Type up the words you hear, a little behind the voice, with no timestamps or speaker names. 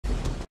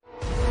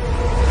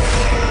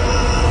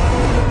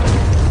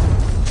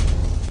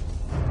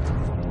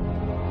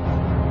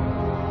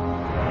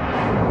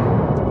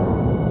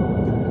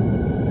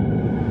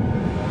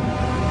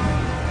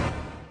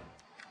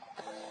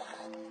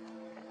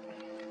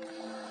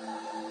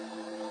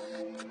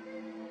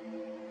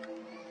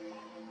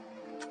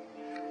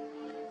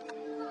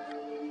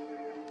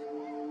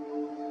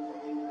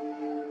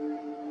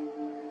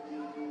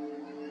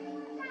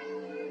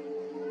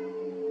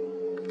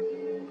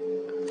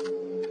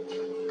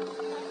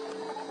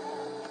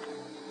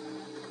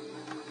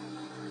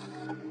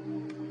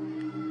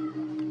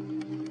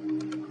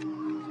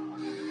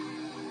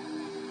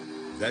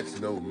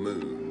That's no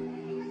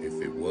moon. If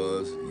it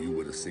was, you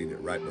would have seen it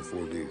right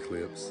before the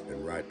eclipse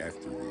and right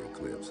after the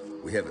eclipse.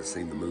 We haven't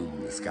seen the moon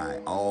in the sky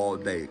all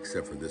day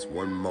except for this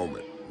one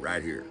moment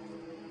right here.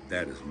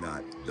 That is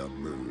not the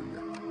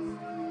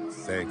moon.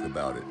 Think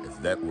about it.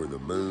 If that were the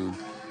moon,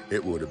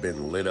 it would have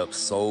been lit up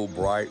so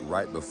bright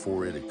right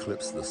before it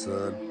eclipsed the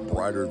sun,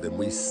 brighter than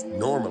we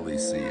normally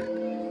see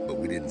it. But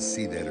we didn't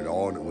see that at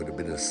all, and it would have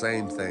been the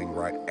same thing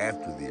right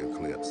after the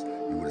eclipse.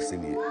 You would have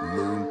seen the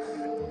moon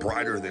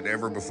brighter than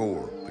ever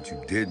before, but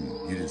you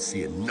didn't. You didn't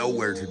see it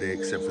nowhere today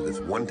except for this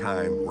one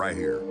time right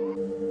here.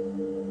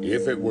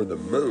 If it were the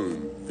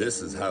moon, this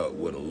is how it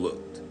would have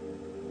looked.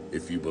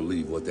 If you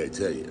believe what they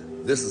tell you,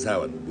 this is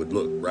how it would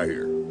look right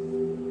here.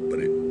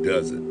 But it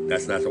doesn't.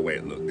 That's not the way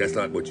it looked. That's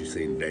not what you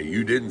seen today.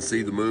 You didn't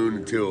see the moon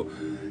until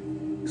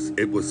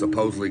it was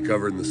supposedly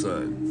covering the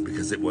sun,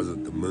 because it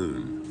wasn't the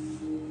moon.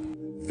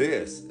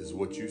 This is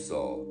what you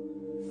saw.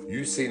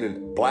 You seen a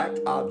black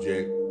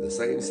object the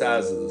same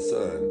size as the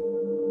sun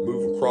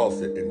move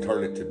across it and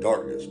turn it to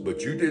darkness.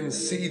 But you didn't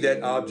see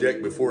that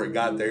object before it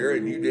got there,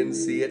 and you didn't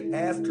see it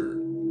after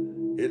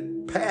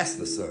it passed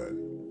the sun.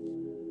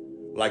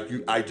 Like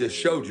I just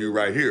showed you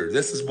right here.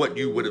 This is what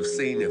you would have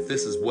seen if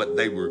this is what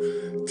they were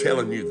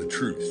telling you the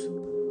truth.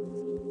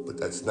 But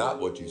that's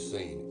not what you've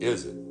seen,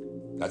 is it?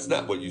 That's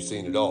not what you've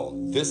seen at all.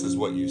 This is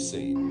what you've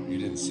seen. You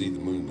didn't see the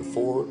moon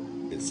before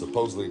it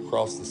supposedly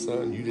crossed the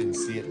sun. You didn't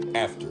see it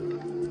after.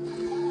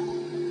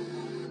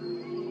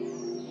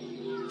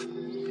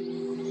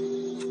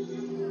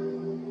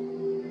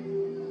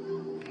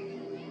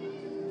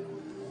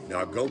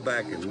 Now go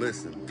back and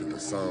listen to the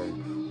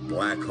song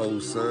Black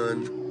Hole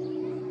Sun,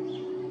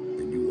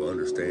 and you will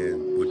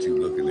understand what you're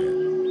looking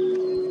at.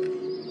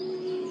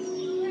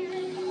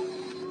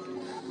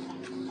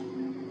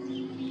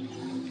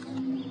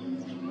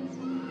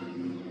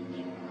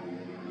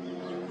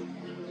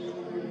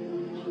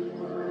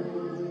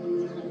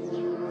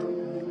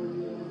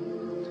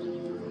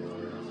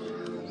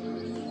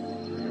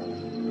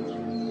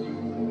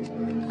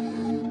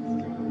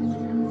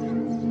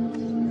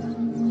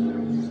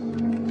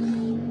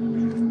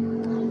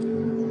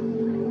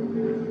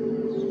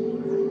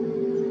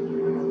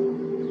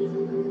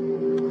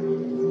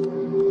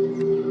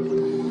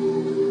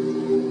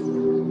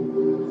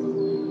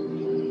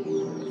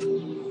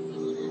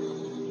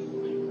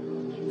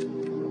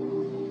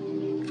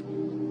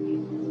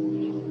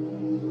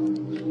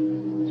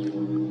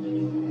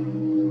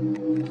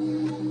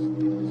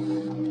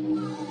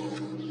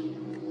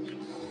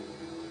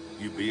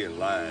 Being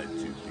lied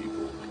to,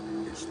 people.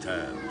 It's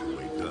time to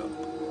wake up.